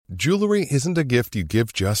Jewelry isn't a gift you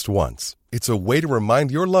give just once. It's a way to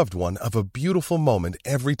remind your loved one of a beautiful moment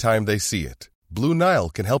every time they see it. Blue Nile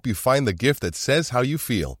can help you find the gift that says how you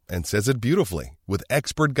feel and says it beautifully, with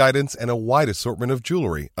expert guidance and a wide assortment of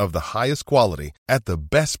jewelry of the highest quality at the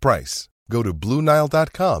best price. Go to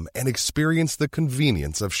BlueNile.com and experience the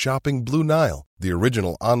convenience of shopping Blue Nile, the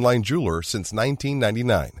original online jeweler since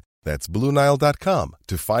 1999. That's BlueNile.com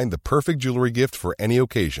to find the perfect jewelry gift for any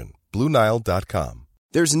occasion. BlueNile.com.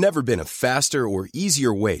 There's never been a faster or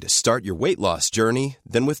easier way to start your weight loss journey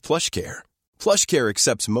than with PlushCare. PlushCare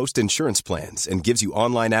accepts most insurance plans and gives you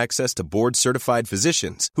online access to board-certified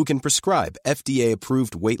physicians who can prescribe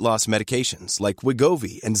FDA-approved weight loss medications like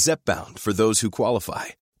Wegovy and Zepbound for those who qualify.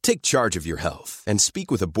 Take charge of your health and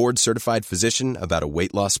speak with a board-certified physician about a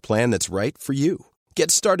weight loss plan that's right for you.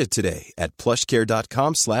 Get started today at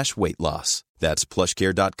plushcare.com/weight loss. That's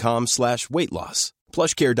plushcare.com/weight loss.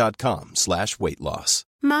 plushcare.com/weight loss.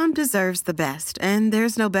 Mom deserves the best, and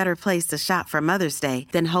there's no better place to shop for Mother's Day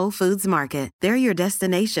than Whole Foods Market. They're your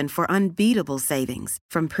destination for unbeatable savings,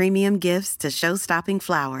 from premium gifts to show-stopping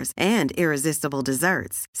flowers and irresistible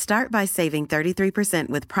desserts. Start by saving 33%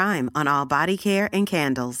 with Prime on all body care and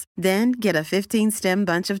candles. Then get a 15-stem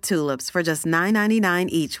bunch of tulips for just $9.99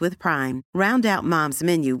 each with Prime. Round out Mom's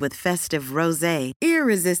menu with festive rosé,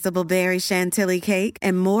 irresistible berry chantilly cake,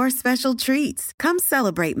 and more special treats. Come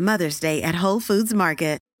celebrate Mother's Day at Whole Foods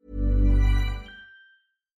Market.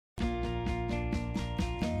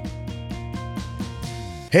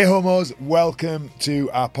 Hey homos, welcome to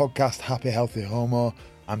our podcast Happy Healthy Homo.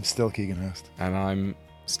 I'm still Keegan Hurst. And I'm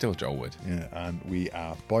still Joel Wood. Yeah, and we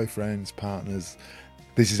are boyfriends, partners.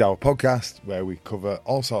 This is our podcast where we cover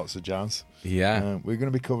all sorts of jazz. Yeah. We're going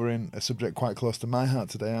to be covering a subject quite close to my heart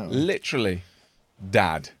today, aren't we? Literally.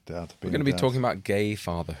 Dad. We're going to be talking about gay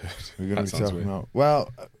fatherhood. We're going to be talking about... Well,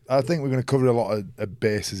 I think we're going to cover a lot of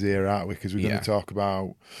bases here, aren't we? Because we're going to talk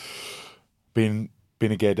about being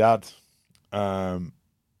a gay dad,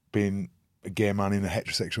 being a gay man in a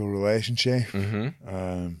heterosexual relationship,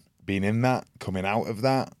 being in that, coming out of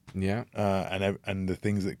that, and the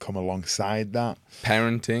things that come alongside that.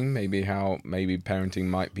 Parenting, maybe parenting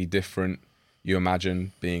might be different. You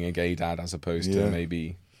imagine being a gay dad as opposed to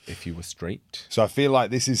maybe if you were straight. So I feel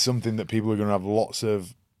like this is something that people are going to have lots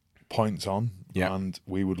of points on. Yeah. And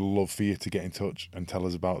we would love for you to get in touch and tell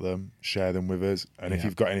us about them, share them with us. And if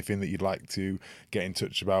you've got anything that you'd like to get in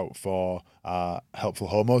touch about for our Helpful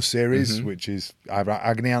Homo series, which is our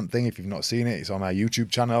Agony Aunt thing, if you've not seen it, it's on our YouTube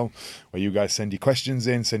channel where you guys send your questions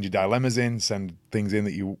in, send your dilemmas in, send things in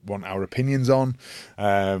that you want our opinions on.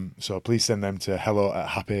 So please send them to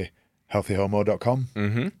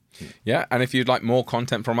hello@happyhealthyhomo.com. Yeah, and if you'd like more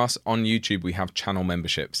content from us on YouTube, we have channel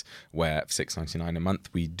memberships where for $6.99 a month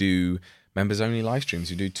we do members-only live streams.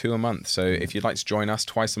 We do 2 a month. So if you'd like to join us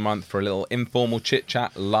twice a month for a little informal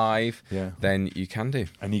chit-chat live, then you can do.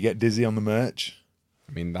 And you get dizzy on the merch.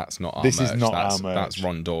 I mean, that's not our merch. This is not our merch. That's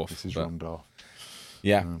Ron Dorff. This is Ron Dorff.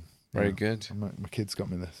 Yeah, very good. My kids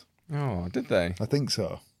got me this. Oh, did they? I think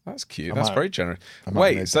so. That's cute. That's very generous.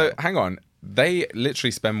 Wait, so hang on. They literally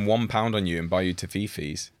spend £1 on you and buy you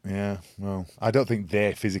Tafifis. Yeah, well, I don't think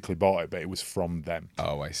they physically bought it, but it was from them.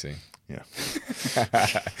 Oh, I see. Yeah.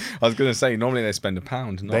 I was going to say, normally they spend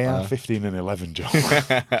 £1. They are 15 and 11, John.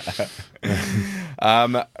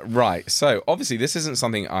 Right, so obviously this isn't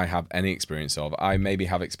something I have any experience of. I maybe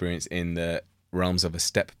have experience in the realms of a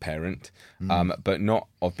step-parent, but not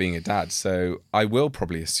of being a dad. So I will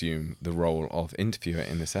probably assume the role of interviewer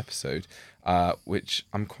in this episode, which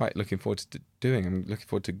I'm quite looking forward to doing. I'm looking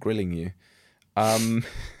forward to grilling you.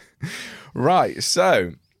 Right,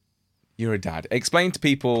 so you're a dad. Explain to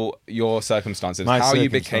people your circumstances, how you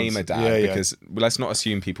became a dad, because let's not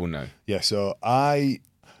assume people know. Yeah, so I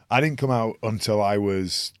didn't come out until I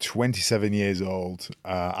was 27 years old.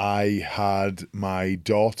 I had my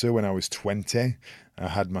daughter when I was 20. I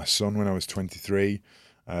had my son when I was 23.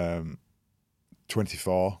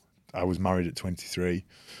 24. I was married at 23,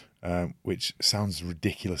 which sounds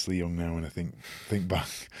ridiculously young now when I think back.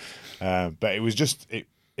 But it was just,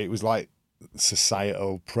 it was like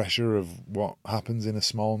societal pressure of what happens in a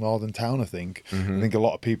small northern town, I think. I think a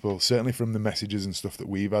lot of people, certainly from the messages and stuff that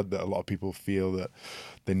we've had, that a lot of people feel that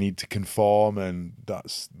they need to conform and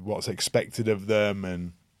that's what's expected of them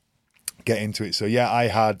and get into it. So yeah, I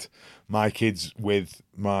had my kids with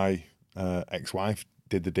my ex-wife,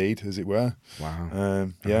 did the deed, as it were. Wow.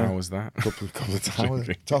 Yeah. How was that? A couple of times.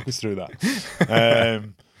 Talk us through that.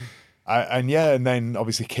 And then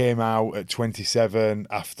obviously came out at 27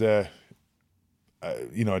 after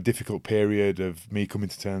a difficult period of me coming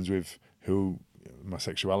to terms with my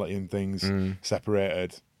sexuality and things,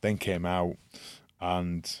 separated, then came out,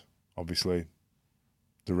 and obviously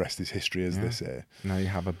the rest is history, as they say. Now you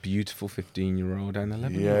have a beautiful 15-year-old and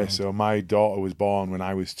 11-year-old. Yeah, so my daughter was born when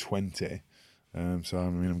I was 20. So I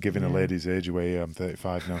mean, I'm giving a lady's age away. I'm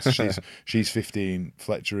 35 now. So she's 15.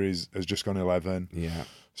 Fletcher has just gone 11. Yeah.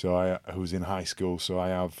 So who's in high school. So I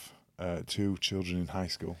have 2 children in high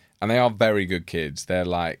school. And they are very good kids. They're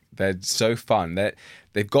so fun.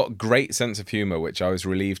 They've got great sense of humour, which I was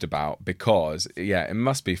relieved about because, it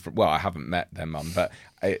must be, I haven't met their mum, but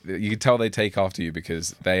you can tell they take after you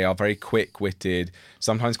because they are very quick-witted,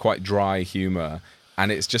 sometimes quite dry humour.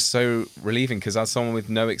 And it's just so relieving because as someone with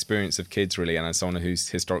no experience of kids really, and as someone who's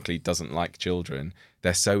historically doesn't like children,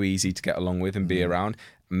 they're so easy to get along with and be around,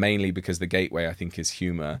 mainly because the gateway, I think, is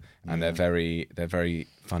humour, and they're very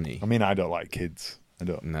funny. I mean, I don't like kids. I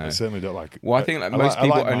don't. No. I certainly don't like. Well, I think most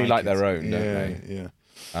people only like their own, don't they?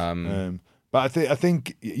 Yeah. But I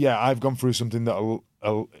think, I've gone through something that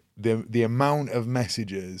the amount of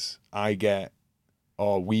messages I get,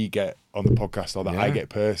 or we get on the podcast, or that I get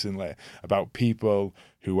personally about people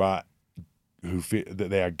who feel that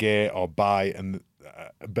they are gay or bi, and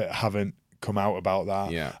but haven't come out about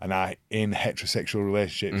that, and are in heterosexual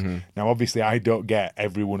relationships. Now, obviously, I don't get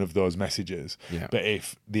every one of those messages, but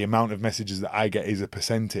if the amount of messages that I get is a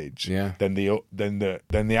percentage, then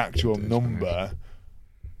the actual number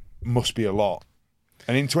must be a lot.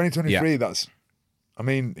 And in 2023, that's, I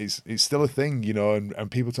mean, it's still a thing, you know. And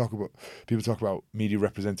people talk about media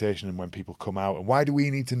representation and when people come out, and why do we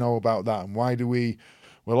need to know about that? And why do we?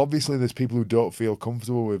 Well, obviously, there's people who don't feel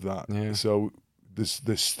comfortable with that, so.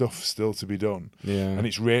 There's stuff still to be done, and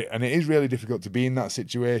it is really difficult to be in that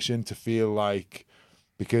situation, to feel like,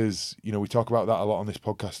 because we talk about that a lot on this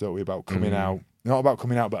podcast, don't we? About coming out, not about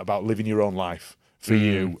coming out, but about living your own life for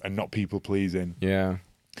you and not people pleasing. Yeah,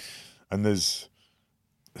 and there's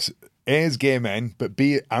A as gay men, but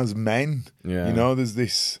B as men. Yeah, there's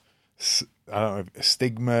this I don't know,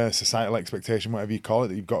 stigma, societal expectation, whatever you call it,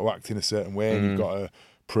 that you've got to act in a certain way, and you've got to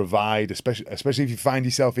provide, especially if you find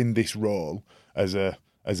yourself in this role as a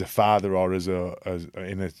father or as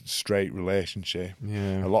in a straight relationship.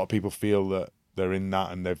 A lot of people feel that they're in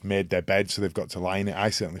that and they've made their bed, so they've got to lie in it.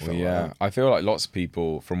 I certainly feel like that. I feel like lots of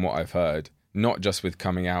people, from what I've heard, not just with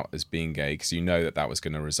coming out as being gay, because that was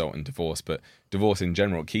going to result in divorce, but divorce in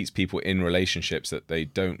general keeps people in relationships that they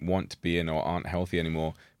don't want to be in or aren't healthy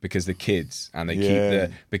anymore because the kids, and they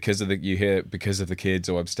keep because of the kids,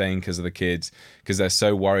 or abstain because of the kids, because they're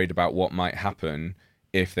so worried about what might happen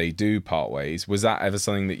if they do part ways. Was that ever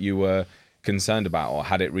something that you were concerned about, or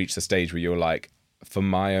had it reached the stage where you were like, for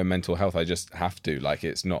my own mental health, I just have to, like,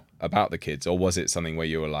 it's not about the kids? Or was it something where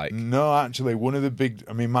you were like... No, actually,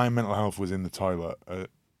 my mental health was in the toilet,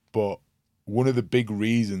 but one of the big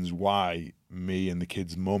reasons why me and the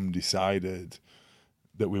kids' mum decided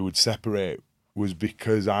that we would separate was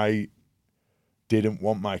because I didn't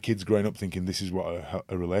want my kids growing up thinking this is what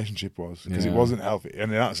a relationship was, because it wasn't healthy,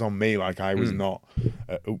 and that's on me. Like, I was not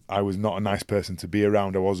a nice person to be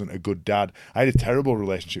around. I wasn't a good dad. I had a terrible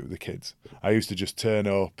relationship with the kids. I used to just turn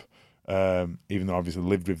up, even though I obviously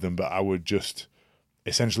lived with them, but I would just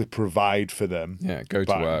essentially provide for them. Go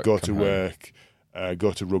to work,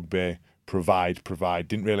 go to rugby, provide.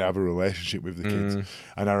 Didn't really have a relationship with the kids.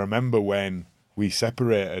 And I remember when we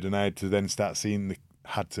separated, and I had to then started seeing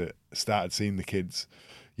the kids,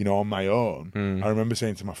 on my own. I remember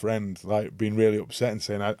saying to my friend, like, being really upset and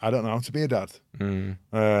saying, I don't know how to be a dad.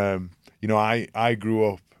 I grew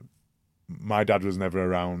up, my dad was never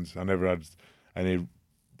around. I never had any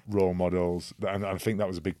role models, and I think that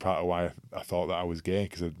was a big part of why I thought that I was gay,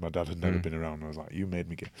 because my dad had never been around. I was like, you made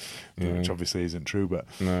me gay, which obviously isn't true, but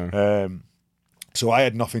so I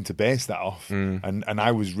had nothing to base that off, and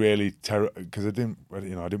I was really because I didn't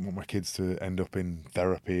want my kids to end up in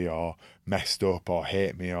therapy or messed up or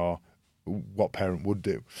hate me, or what parent would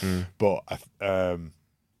do. But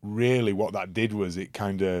really, what that did was it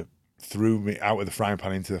kind of threw me out of the frying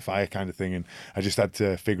pan into the fire, kind of thing, and I just had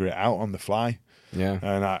to figure it out on the fly.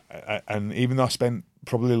 And even though I spent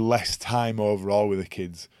probably less time overall with the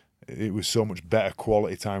kids, it was so much better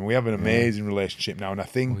quality time. We have an amazing relationship now, and I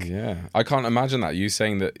think... I can't imagine that. You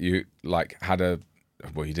saying that you, like, you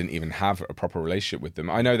didn't even have a proper relationship with them.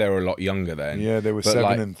 I know they were a lot younger then. Yeah, they were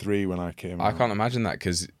 7 and 3 when I came out. I can't imagine that,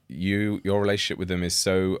 because your relationship with them is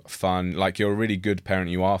so fun. Like, you're a really good parent.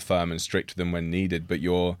 You are firm and strict with them when needed, but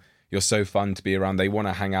you're so fun to be around. They want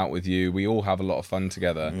to hang out with you. We all have a lot of fun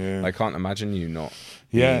together. I can't imagine you not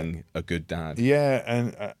being a good dad. Yeah,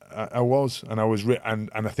 and I was, and I was, and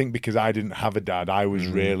I think because I didn't have a dad, I was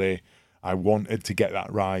really, I wanted to get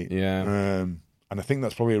that right. And I think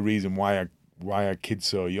that's probably a reason why I had kids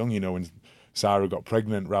so young. When Sarah got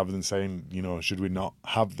pregnant, rather than saying, should we not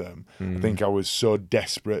have them? I think I was so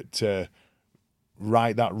desperate to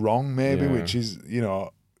right that wrong, maybe, which is,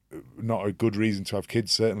 not a good reason to have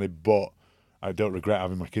kids, certainly, but I don't regret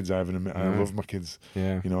having my kids. I love my kids,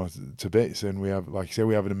 to bits, and we have, like you say,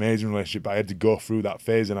 we have an amazing relationship. But I had to go through that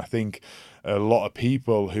phase, and I think a lot of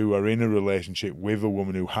people who are in a relationship with a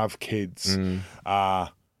woman who have kids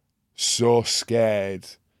are so scared.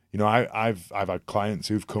 I've had clients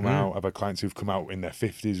who've come out. I've had clients who've come out in their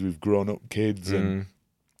 50s with grown-up kids, and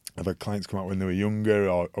I've had clients come out when they were younger,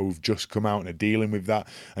 or who've just come out and are dealing with that.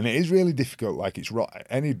 And it is really difficult. Like, it's raw.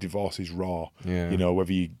 Any divorce is raw,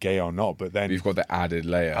 whether you're gay or not. But then you've got the added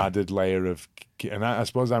layer of, and I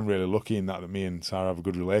suppose I'm really lucky in that me and Sarah have a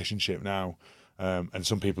good relationship now. And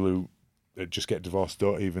some people who just get divorced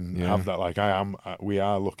don't even have that. Like I am, we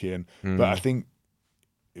are lucky. But I think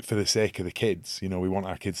for the sake of the kids, we want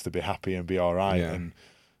our kids to be happy and be all right. And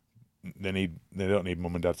they don't need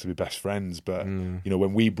mum and dad to be best friends, but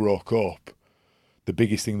when we broke up, the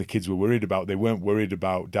biggest thing the kids were worried about, they weren't worried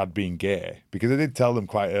about dad being gay, because I did tell them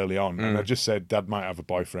quite early on, and I just said dad might have a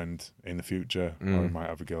boyfriend in the future, or he might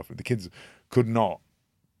have a girlfriend. The kids could not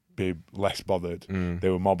be less bothered. They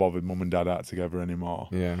were more bothered mum and dad aren't together anymore.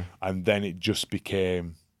 And then it just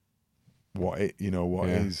became what it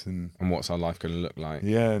is, and what's our life going to look like.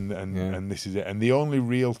 And this is it. And the only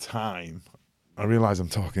real time, I realise I'm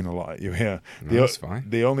talking a lot at you here. That's fine.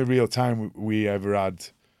 The only real time we ever had,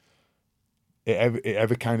 it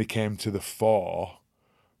ever kind of came to the fore,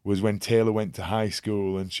 was when Taylor went to high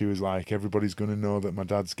school, and she was like, everybody's going to know that my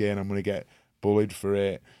dad's gay and I'm going to get bullied for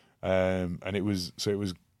it. And it was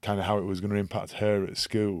kind of how it was going to impact her at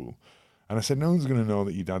school. And I said, no one's going to know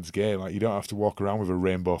that your dad's gay. Like, you don't have to walk around with a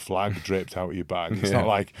rainbow flag draped out of your bag. It's not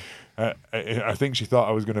like, I think she thought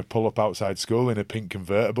I was going to pull up outside school in a pink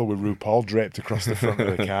convertible with RuPaul draped across the front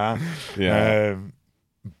of the car.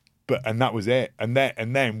 And that was it. And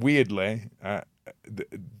then weirdly,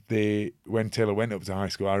 when Taylor went up to high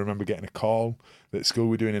school, I remember getting a call that school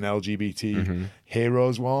were doing an LGBT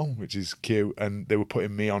heroes wall, which is cute. And they were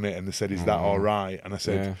putting me on it, and they said, is that all right? And I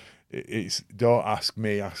said, it's don't ask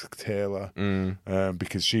me, ask Taylor,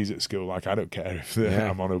 because she's at school. Like, I don't care if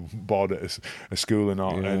I'm on a board at a school or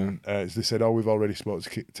not. And they said, we've already spoke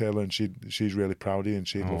to Taylor, and she's really proud of you, and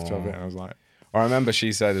she'd love to have it. And I was like, I remember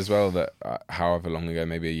she said as well that however long ago,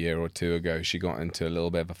 maybe a year or two ago, she got into a little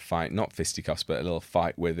bit of a fight, not fisticuffs, but a little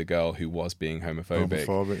fight with a girl who was being homophobic.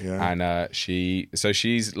 And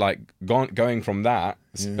she's like going from that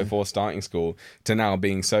before starting school to now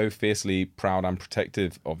being so fiercely proud and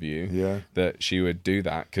protective of you that she would do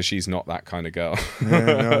that, because she's not that kind of girl.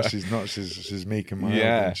 No, she's not. She's meek and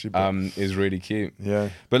mild. Is really cute.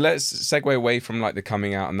 Yeah. But let's segue away from like the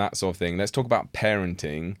coming out and that sort of thing. Let's talk about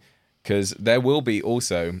parenting. Because there will be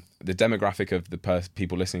also, the demographic of the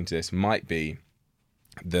people listening to this might be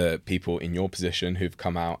the people in your position who've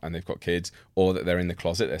come out and they've got kids, or that they're in the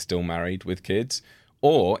closet, they're still married with kids.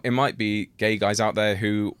 Or it might be gay guys out there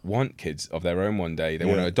who want kids of their own one day. They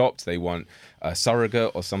want to adopt, they want a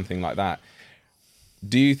surrogate or something like that.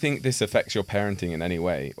 Do you think this affects your parenting in any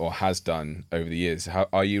way, or has done over the years?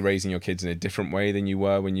 Are you raising your kids in a different way than you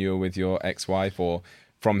were when you were with your ex-wife, or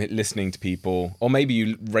from listening to people, or maybe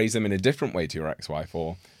you raise them in a different way to your ex-wife,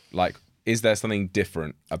 or like, is there something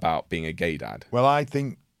different about being a gay dad? Well, I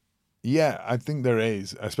think there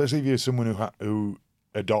is, especially if you're someone who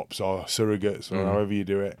adopts or surrogates or however you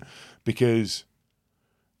do it, because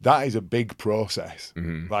that is a big process.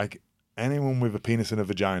 Like, anyone with a penis and a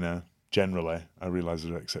vagina, generally, I realise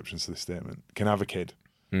there are exceptions to this statement, can have a kid.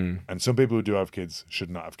 And some people who do have kids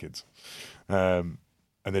should not have kids.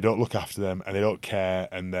 And they don't look after them, and they don't care,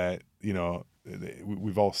 and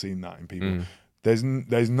we've all seen that in people. There's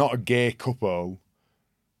not a gay couple,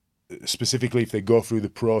 specifically if they go through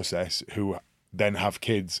the process, who then have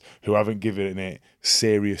kids, who haven't given it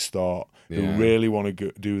serious thought, who really want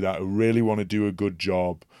to do that, who really want to do a good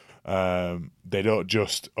job. They don't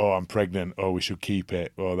just, I'm pregnant, we should keep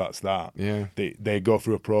it, that's that. They go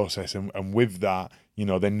through a process, and with that,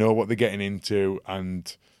 they know what they're getting into,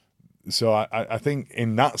 and so I think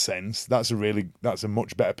in that sense, that's a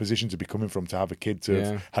much better position to be coming from, to have a kid, to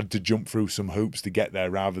have had to jump through some hoops to get there,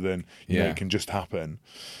 rather than it can just happen.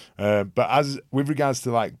 But as with regards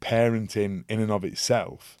to like parenting in and of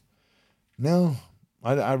itself, no,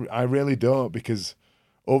 I really don't, because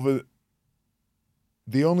the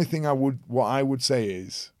only thing what I would say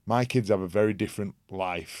is my kids have a very different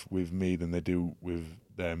life with me than they do with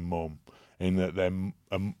their mum. In that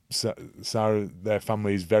Sarah, their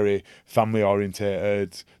family is very family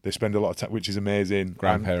orientated. They spend a lot of time, which is amazing.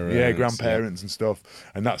 Grandparents, grandparents and stuff.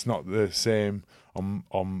 And that's not the same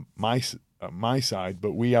on my at my side,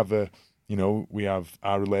 but we have we have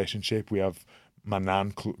our relationship. We have my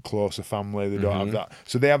nan, closer family. They don't have that,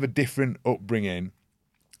 so they have a different upbringing.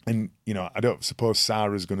 And I don't suppose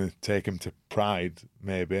Sarah's going to take him to Pride.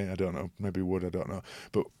 Maybe, I don't know. Maybe would, I don't know.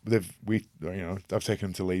 But I've taken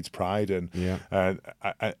him to Leeds Pride, and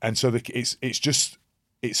and so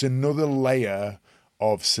it's another layer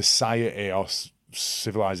of society or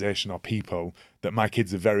civilization or people that my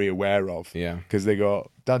kids are very aware of. Yeah, because they go,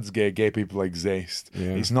 Dad's gay people exist.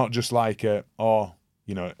 Yeah. It's not just like a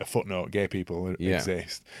footnote. Gay people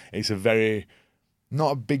exist. It's a very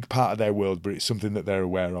not a big part of their world, but it's something that they're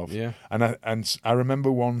aware of. Yeah. And I remember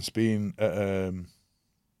once being at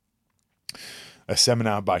a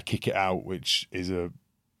seminar by Kick It Out, which is a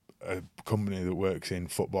company that works in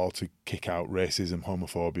football to kick out racism,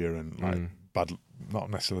 homophobia, and like bad, not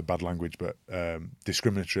necessarily bad language, but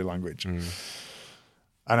discriminatory language.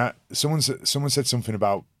 And someone said something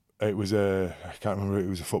about it was I can't remember, it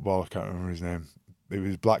was a footballer, I can't remember his name. It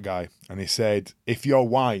was a black guy, and he said, if you're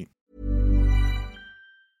white.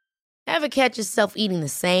 Ever catch yourself eating the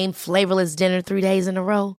same flavorless dinner 3 days in a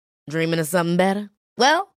row? Dreaming of something better?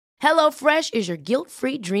 Well, HelloFresh is your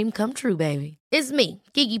guilt-free dream come true, baby. It's me,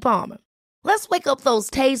 Keke Palmer. Let's wake up those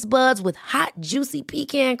taste buds with hot, juicy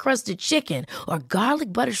pecan-crusted chicken or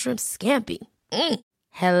garlic butter shrimp scampi.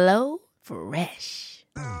 Hello Fresh.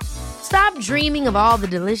 Stop dreaming of all the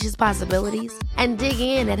delicious possibilities and dig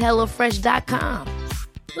in at HelloFresh.com.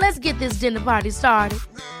 Let's get this dinner party started.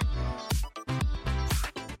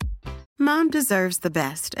 Mom deserves the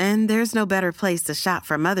best, and there's no better place to shop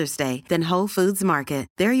for Mother's Day than Whole Foods Market.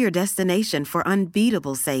 They're your destination for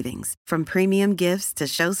unbeatable savings, from premium gifts to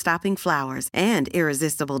show-stopping flowers and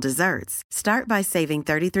irresistible desserts. Start by saving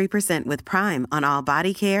 33% with Prime on all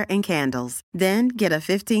body care and candles. Then get a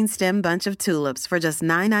 15-stem bunch of tulips for just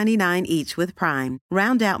 $9.99 each with Prime.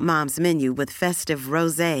 Round out Mom's menu with festive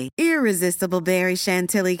rosé, irresistible berry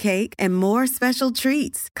chantilly cake, and more special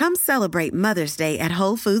treats. Come celebrate Mother's Day at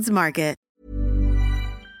Whole Foods Market.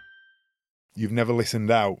 You've never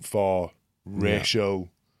listened out for racial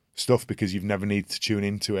stuff because you've never needed to tune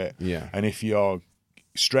into it. Yeah. And if you're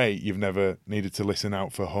straight, you've never needed to listen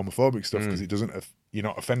out for homophobic stuff because it doesn't. You're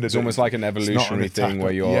not offended. It's almost like an evolutionary thing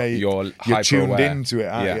where you're tuned into it,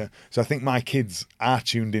 aren't you? So I think my kids are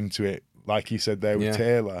tuned into it, like you said there with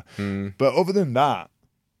Taylor. But other than that,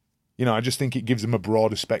 I just think it gives them a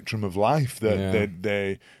broader spectrum of life that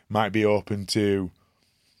they might be open to.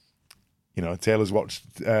 Taylor's watched,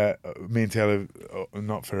 me and Taylor,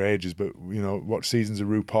 not for ages, but, watched seasons of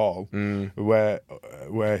RuPaul where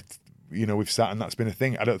we've sat and that's been a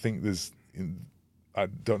thing. I don't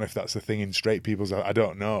know if that's a thing in straight people's, I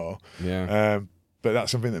don't know. Yeah. But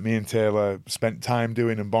that's something that me and Taylor spent time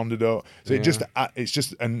doing and bonded up. So it's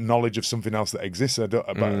just a knowledge of something else that exists. But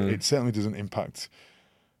it certainly doesn't impact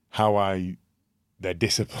how they're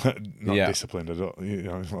disciplined, disciplined. I don't,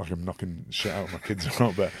 it's like I'm knocking shit out of my kids or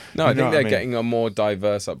not, but no, I think they're getting a more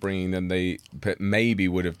diverse upbringing than they maybe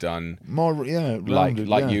would have done. More, rounded,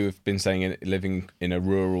 like you've been saying, living in a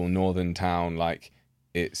rural northern town,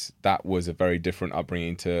 that was a very different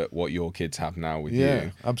upbringing to what your kids have now with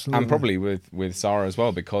you. Absolutely, and probably with Sarah as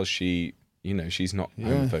well, because she's not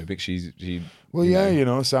homophobic.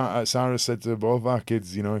 Sarah said to both our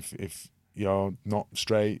kids, if you're not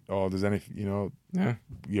straight or there's any,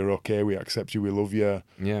 you're okay, we accept you, we love you.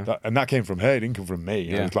 Yeah. And that came from her, it didn't come from me.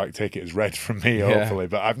 Yeah. I'd take it as read from me, hopefully.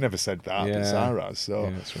 But I've never said that, but Sarah has. So.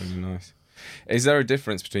 Yeah, that's really nice. Is there a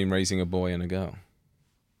difference between raising a boy and a girl?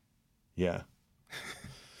 Yeah.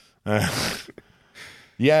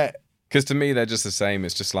 Yeah. Because to me, they're just the same.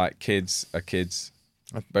 It's just like kids are kids,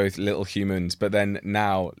 both little humans. But then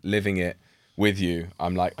now, living it with you,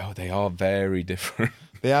 I'm like, oh, they are very different.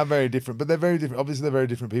 They are very different, but they're very different. Obviously, they're very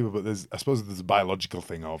different people, but I suppose there's a biological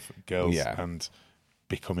thing of girls and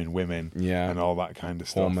becoming women and all that kind of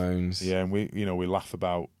stuff. Hormones. Yeah, and we laugh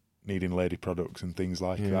about needing lady products and things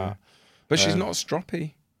like that. But she's not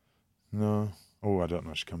stroppy. No. Oh, I don't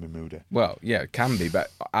know. She can be moody. Well, yeah, it can be,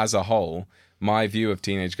 but as a whole, my view of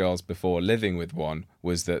teenage girls before living with one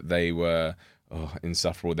was that they were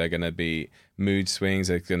insufferable. They're going to be mood swings.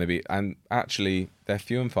 They're going to be, and actually, they're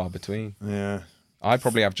few and far between. Yeah. I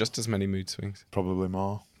probably have just as many mood swings. Probably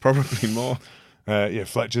more. Fletcher's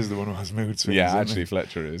the one who has mood swings. Yeah, actually,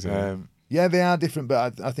 Fletcher is. Yeah, they are different,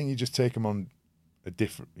 but I think you just take them on a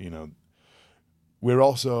different, We're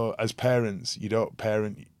also, as parents, you don't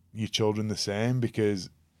parent your children the same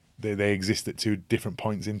because they exist at two different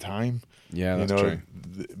points in time. Yeah, that's true.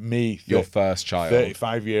 Your first child.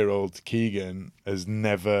 35-year-old Keegan has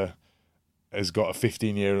never has got a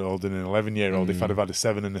 15-year-old and an 11-year-old, if I'd have had a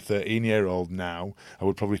 7 and a 13-year-old now, I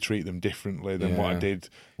would probably treat them differently than what I did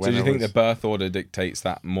when So do you think the birth order dictates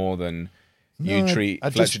that more than you treat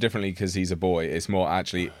Fletcher differently because he's a boy? It's more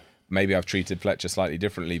actually, maybe I've treated Fletcher slightly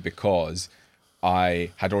differently because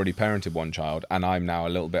I had already parented one child and I'm now a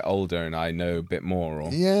little bit older and I know a bit more.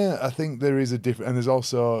 Or... Yeah, I think there is a different... And there's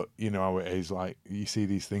also, you know, how it is, like, you see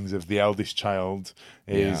these things of the eldest child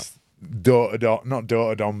is doted on, not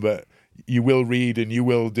doted on, but... You will read and you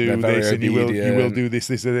will do this and you will do this,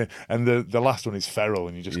 and the last one is feral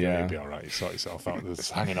and you just go, it'll be all right, sort yourself out.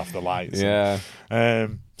 It's hanging off the lights.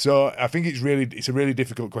 So I think it's a really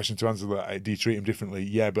difficult question to answer. That do you treat them differently?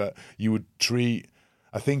 Yeah, but you would treat.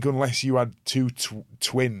 I think unless you had two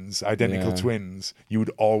twins, identical twins, you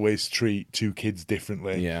would always treat two kids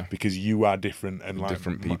differently. Yeah, because you are different and like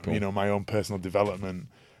different people. You know, my own personal development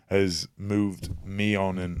has moved me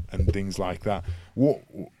on and things like that. What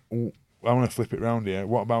I want to flip it around here.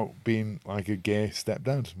 What about being like a gay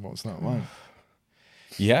stepdad? What's that like?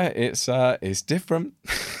 Yeah, it's different.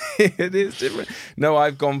 It is different. No,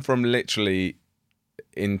 I've gone from literally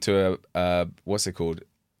into a what's it called?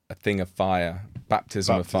 A thing of fire,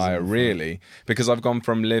 baptism of fire, really. Because I've gone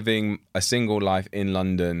from living a single life in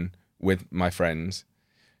London with my friends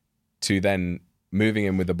to then moving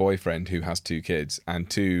in with a boyfriend who has 2 kids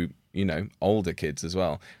and 2, you know, older kids as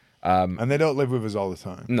well. And they don't live with us all the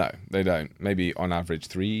time. No, they don't. Maybe on average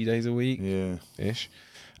 3 days a week, ish.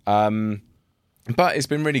 But it's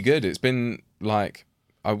been really good. It's been like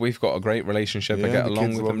we've got a great relationship. I get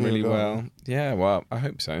along with them really well. Yeah, well, I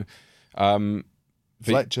hope so.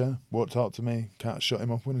 Fletcher won't talk to me. Can't shut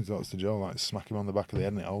him up when he talks to Joe. Like smack him on the back of the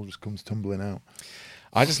head, and it all just comes tumbling out.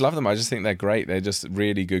 I just love them. I just think they're great. They're just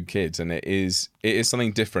really good kids, and it is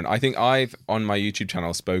something different. I think I've, on my YouTube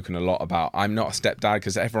channel, spoken a lot about I'm not a stepdad,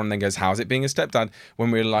 because everyone then goes, how's it being a stepdad,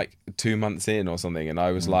 when we're like 2 months in or something, and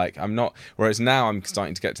I was like, I'm not. Whereas now I'm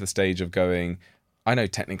starting to get to the stage of going, I know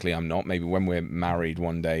technically I'm not. Maybe when we're married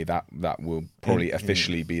one day, that will probably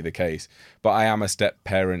officially be the case. But I am a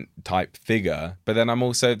step-parent type figure. But then I'm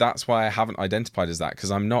also, that's why I haven't identified as that,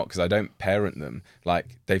 because I'm not, because I don't parent them.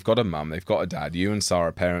 Like, they've got a mum, they've got a dad. You and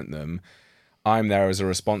Sarah parent them. I'm there as a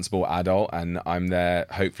responsible adult, and I'm there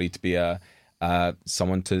hopefully to be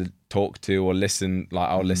someone to talk to or listen. Like,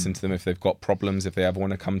 I'll listen to them if they've got problems, if they ever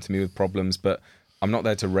want to come to me with problems. But I'm not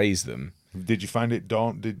there to raise them. Did you find it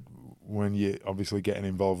when you're obviously getting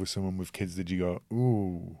involved with someone with kids, did you go,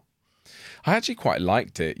 ooh? I actually quite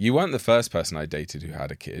liked it. You weren't the first person I dated who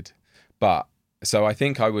had a kid. But, so I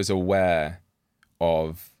think I was aware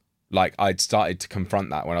of, like, I'd started to confront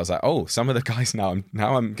that when I was like, oh, some of the guys now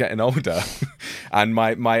I'm getting older. And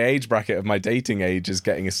my age bracket of my dating age is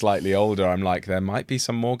getting slightly older. I'm like, there might be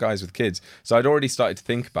some more guys with kids. So I'd already started to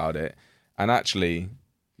think about it. And actually,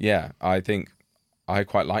 yeah, I think I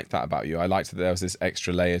quite liked that about you. I liked that there was this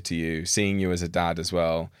extra layer to you. Seeing you as a dad as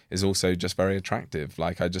well is also just very attractive.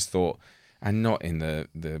 Like, I just thought, and not in the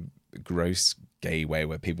gross gay way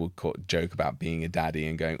where people joke about being a daddy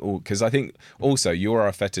and going, oh, because I think also you are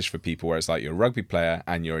a fetish for people where it's like you're a rugby player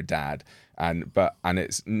and you're a dad. And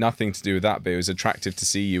it's nothing to do with that, but it was attractive to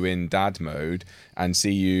see you in dad mode and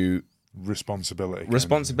see you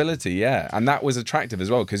responsibility, yeah. And that was attractive as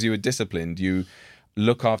well, because you were disciplined. You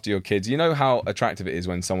look after your kids. You know how attractive it is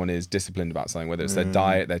when someone is disciplined about something, whether it's their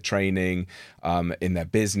diet, their training, in their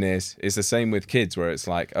business. It's the same with kids, where it's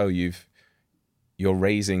like, oh, you're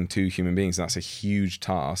raising 2 human beings, and that's a huge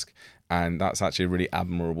task, and that's actually a really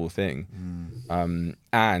admirable thing.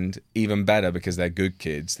 And even better, because they're good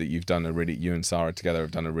kids, that you and Sarah together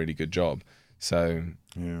have done a really good job. So,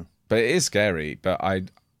 yeah. But it is scary. But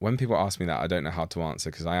when people ask me that, I don't know how to answer,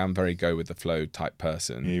 because I am very go with the flow type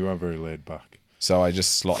person. Yeah, you are very laid back. So I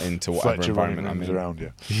just slot into whatever Fletcher environment I'm in. Around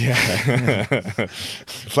you. Yeah.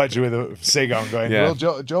 Fletcher with a cig on going, well,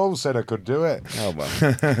 Joel said I could do it. Oh, well.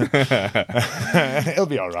 He'll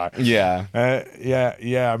be all right. Yeah.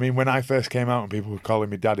 Yeah. I mean, when I first came out and people were calling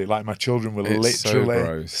me daddy, like my children were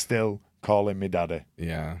literally still calling me daddy.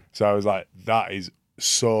 Yeah. So I was like, that is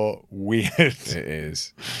so weird. It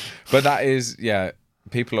is. But that is, yeah,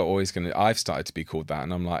 people are always going to... I've started to be called that,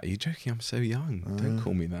 and I'm like, are you joking? I'm so young. Don't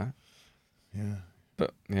call me that. Yeah.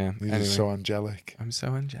 But, yeah. You're just so angelic. I'm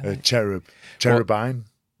so angelic. Cherub. Cherubine.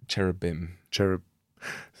 Cherubim.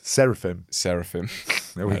 Seraphim.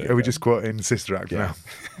 Are we just quoting Sister Act now?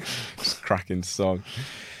 Just cracking song.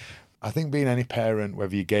 I think being any parent,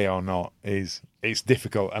 whether you're gay or not, it's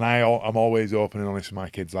difficult. And I'm always open and honest with my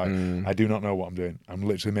kids. Like, I do not know what I'm doing. I'm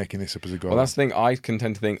literally making this up as I go. Well, that's the thing. I can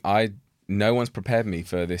tend to think no one's prepared me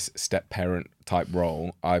for this step parent type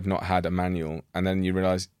role. I've not had a manual. And then you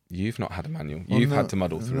realise You've not had a manual. You've had to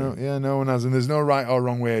muddle through. No one has, and there's no right or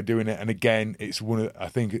wrong way of doing it. And again, it's I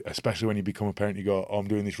think, especially when you become a parent, you go, "Oh, I'm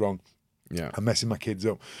doing this wrong. Yeah, I'm messing my kids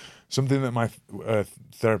up." Something that my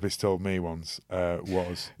therapist told me once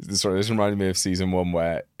was... Sorry, this reminded me of season 1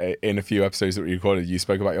 where in a few episodes that we recorded, you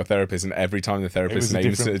spoke about your therapist, and every time the therapist's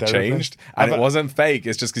name had changed, and it wasn't fake,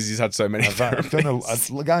 it's just because he's had so many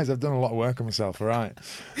therapists. Guys, I've done a lot of work on myself, all right?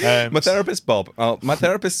 My therapist, Bob. My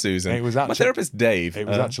therapist, Susan. My therapist, Dave. It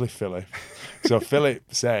was actually Philip. So Philip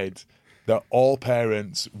said that all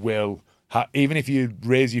parents will... even if you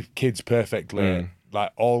raise your kids perfectly,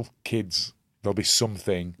 like all kids... There'll be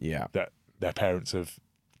something that their parents have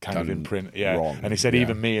kind of imprinted. Yeah. Wrong. And he said,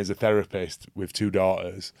 even me as a therapist with 2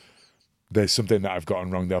 daughters, there's something that I've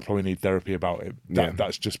gotten wrong. They'll probably need therapy about it.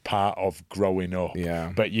 That's just part of growing up.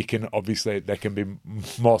 Yeah. But you can, obviously, there can be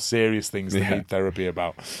more serious things that need therapy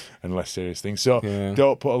about and less serious things. So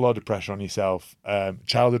don't put a lot of pressure on yourself.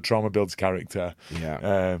 Childhood trauma builds character.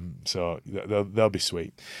 Yeah. So they'll be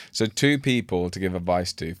sweet. So 2 people to give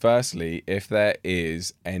advice to. Firstly, if there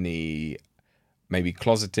is any... maybe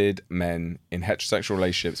closeted men in heterosexual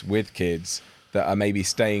relationships with kids that are maybe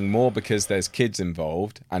staying more because there's kids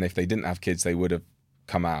involved, and if they didn't have kids, they would have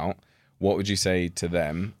come out. What would you say to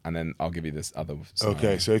them? And then I'll give you this other scenario.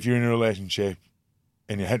 Okay, so if you're in a relationship,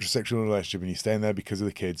 in a heterosexual relationship, and you're staying there because of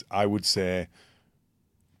the kids, I would say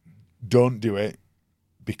don't do it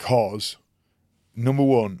because, number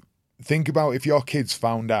one, think about if your kids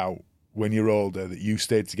found out when you're older that you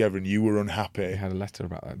stayed together and you were unhappy. We had a letter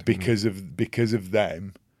about that because of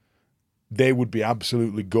them, they would be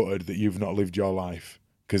absolutely gutted that you've not lived your life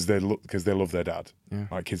because they love their dad. Yeah.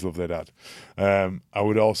 Like kids love their dad. I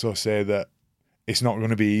would also say that it's not going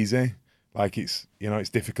to be easy. Like it's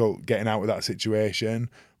difficult getting out of that situation,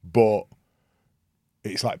 but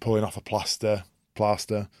it's like pulling off a plaster,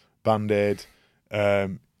 Band-Aid.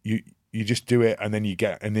 You just do it, and then you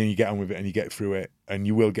get on with it, and you get through it, and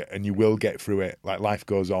you will get through it. Like life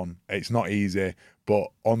goes on. It's not easy, but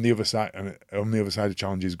on the other side of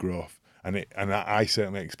challenge is growth, and I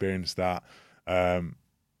certainly experienced that.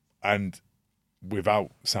 And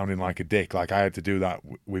without sounding like a dick, like I had to do that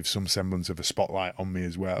with some semblance of a spotlight on me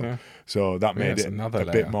as well. Yeah. So that made it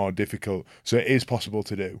a bit more difficult. So it is possible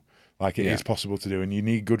to do. Like it is possible to do, and you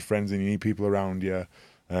need good friends and you need people around you.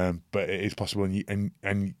 But it is possible,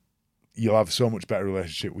 and you'll have so much better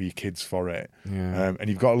relationship with your kids for it. Yeah. And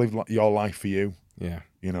you've got to live your life for you. Yeah.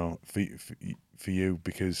 You know, for you,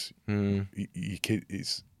 because your kid,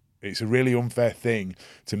 it's a really unfair thing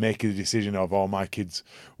to make a decision of, oh, my kids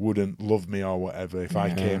wouldn't love me or whatever if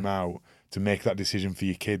I came out, to make that decision for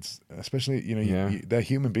your kids, especially, they're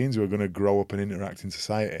human beings who are going to grow up and interact in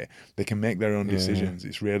society. They can make their own decisions.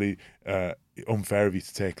 It's really unfair of you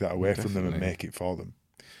to take that away from them and make it for them.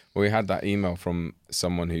 Well, we had that email from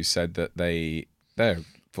someone who said that they're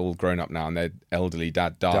full grown up now, and their elderly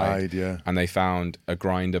dad died. And they found a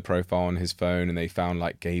Grindr profile on his phone, and they found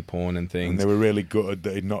like gay porn and things. And they were really gutted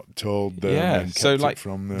that he'd not told them. And so kept like it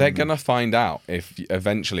from them. they're gonna find out if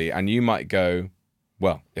eventually, and you might go,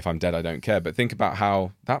 well, if I'm dead, I don't care. But think about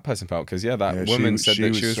how that person felt, because that woman said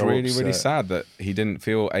that she was so really, really sad that he didn't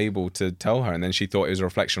feel able to tell her, and then she thought it was a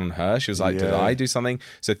reflection on her. She was like, did I do something?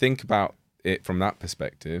 So think about it from that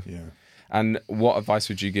perspective. And what advice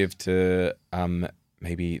would you give to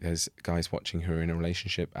maybe there's guys watching who are in a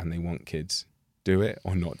relationship and they want kids? Do it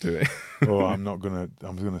or not do it? I'm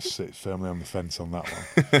gonna sit firmly on the fence on that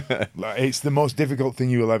one. Like, it's the most difficult thing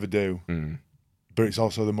you will ever do, but it's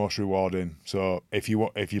also the most rewarding. So if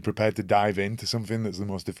you're prepared to dive into something that's the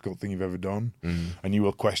most difficult thing you've ever done, and you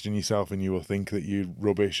will question yourself and you will think that you're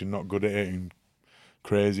rubbish and not good at it and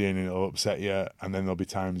crazy, and it'll upset you, and then there'll be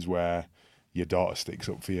times where your daughter sticks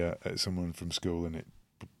up for you at someone from school and it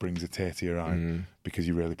brings a tear to your eye because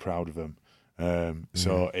you're really proud of them.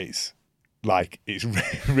 So it's like, it's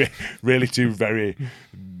really two very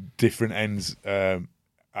different ends.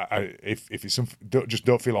 If it's something,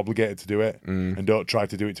 don't feel obligated to do it, and don't try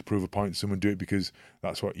to do it to prove a point to someone. Do it because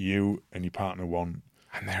that's what you and your partner want.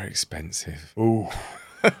 And they're expensive. Ooh.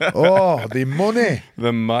 Oh, the money.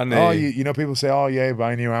 The money. Oh, you know, people say, oh yeah,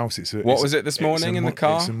 buy a new house. What was it this morning in the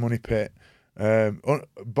car? It's a money pit.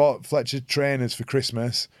 Bought Fletcher trainers for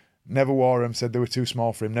Christmas. Never wore them. Said they were too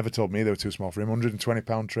small for him. Never told me they were too small for him.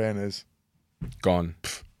 £120 trainers. Gone.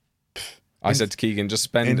 I said to Keegan, just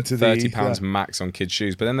spend £30 max on kids'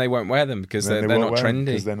 shoes, but then they won't wear them because they're not trendy.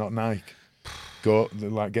 Because they're not Nike.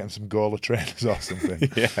 Like getting some Gola trainers or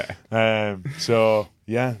something. So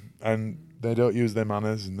yeah, and they don't use their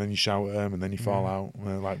manners, and then you shout at them, and then you fall out,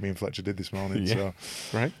 like me and Fletcher did this morning. So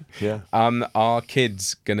right, yeah. Are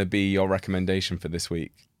kids gonna be your recommendation for this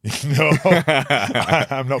week? No,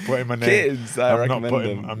 I'm not putting my name. Kids, I recommend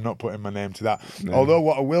them. I'm not putting my name to that. No. Although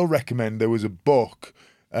what I will recommend, there was a book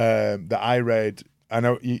that I read. I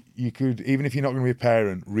know you could, even if you're not going to be a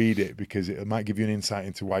parent, read it because it might give you an insight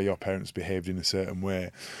into why your parents behaved in a certain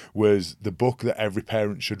way. Was the book that every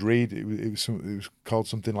parent should read? It was called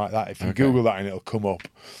something like that. If you Google that, and it'll come up.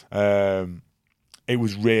 It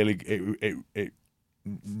was really it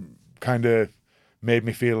kind of made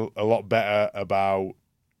me feel a lot better about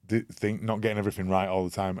not getting everything right all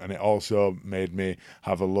the time, and it also made me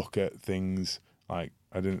have a look at things like.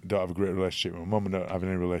 I don't have a great relationship with my mum. I don't have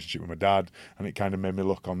any relationship with my dad, and it kind of made me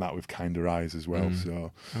look on that with kinder eyes as well.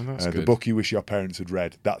 So, the book you wish your parents had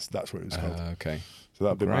read. That's what it was called. Okay, so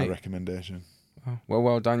that'd be my recommendation. Oh,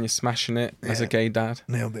 well done. You're smashing it as a gay dad.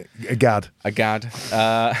 Nailed it. A gad.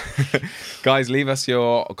 Guys, leave us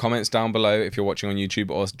your comments down below if you're watching on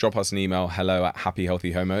YouTube, or drop us an email,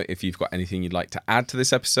 hello@happyhealthyhomo, if you've got anything you'd like to add to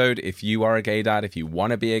this episode. If you are a gay dad, if you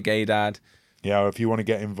want to be a gay dad. Yeah, or if you want to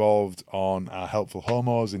get involved on our Helpful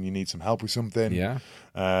Homos and you need some help with something,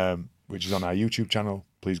 which is on our YouTube channel,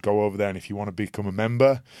 please go over there. And if you want to become a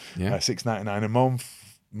member, $6.99 a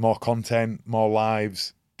month, more content, more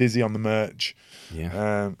lives, Dizzy on the merch.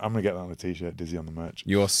 Yeah, I'm going to get that on a t-shirt, Dizzy on the merch.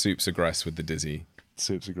 Your soups aggress with the Dizzy.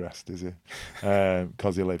 Soups aggress, Dizzy.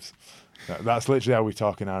 Because he lives. That's literally how we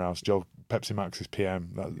talk in our house. Joe, Pepsi Max is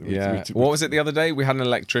PM. What was it the other day? We had an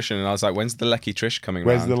electrician, and I was like, "When's the Lecky Trish coming?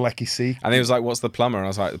 Where's the Lecky C?" And he was like, "What's the plumber?" And I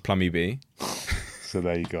was like, "The Plummy B." So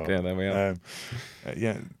there you go. Yeah, there we are.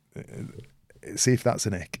 See if that's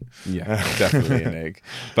an egg. Yeah, definitely an egg.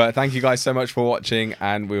 But thank you guys so much for watching,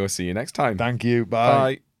 and we will see you next time. Thank you.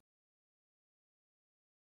 Bye.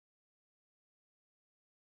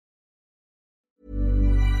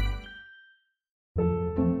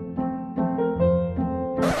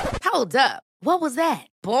 Hold up. What was that?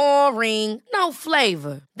 Boring. No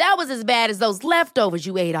flavor. That was as bad as those leftovers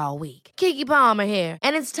you ate all week. Keke Palmer here,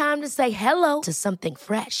 and it's time to say hello to something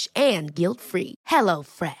fresh and guilt-free. Hello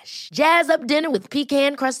Fresh. Jazz up dinner with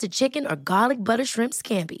pecan-crusted chicken or garlic butter shrimp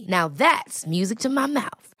scampi. Now that's music to my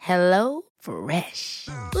mouth. Hello Fresh.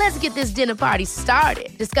 Let's get this dinner party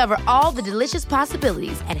started. Discover all the delicious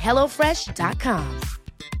possibilities at hellofresh.com.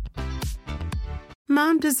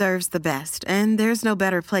 Mom deserves the best, and there's no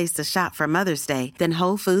better place to shop for Mother's Day than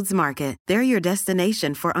Whole Foods Market. They're your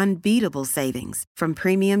destination for unbeatable savings, from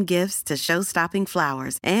premium gifts to show-stopping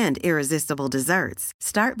flowers and irresistible desserts.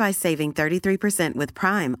 Start by saving 33% with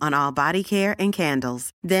Prime on all body care and candles.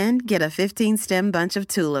 Then get a 15-stem bunch of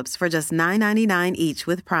tulips for just $9.99 each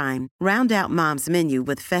with Prime. Round out Mom's menu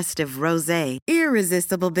with festive rosé,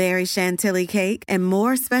 irresistible berry chantilly cake, and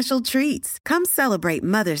more special treats. Come celebrate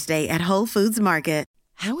Mother's Day at Whole Foods Market.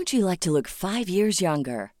 How would you like to look 5 years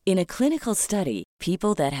younger? In a clinical study,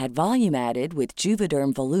 people that had volume added with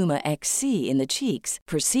Juvederm Voluma XC in the cheeks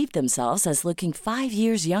perceived themselves as looking 5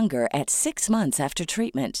 years younger at 6 months after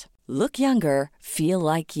treatment. Look younger, feel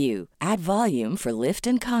like you. Add volume for lift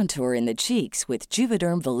and contour in the cheeks with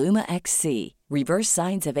Juvederm Voluma XC. Reverse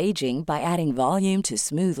signs of aging by adding volume to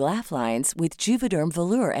smooth laugh lines with Juvederm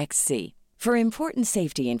Volure XC. For important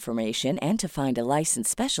safety information and to find a licensed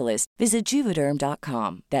specialist, visit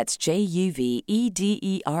Juvederm.com. That's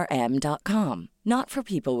JUVEDERM.com. Not for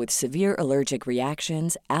people with severe allergic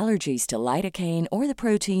reactions, allergies to lidocaine, or the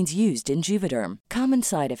proteins used in Juvederm. Common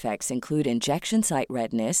side effects include injection site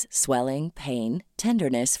redness, swelling, pain,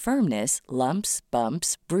 tenderness, firmness, lumps,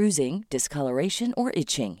 bumps, bruising, discoloration, or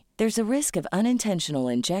itching. There's a risk of unintentional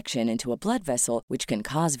injection into a blood vessel, which can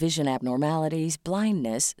cause vision abnormalities,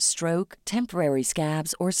 blindness, stroke, temporary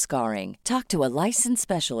scabs, or scarring. Talk to a licensed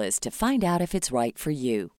specialist to find out if it's right for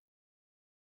you.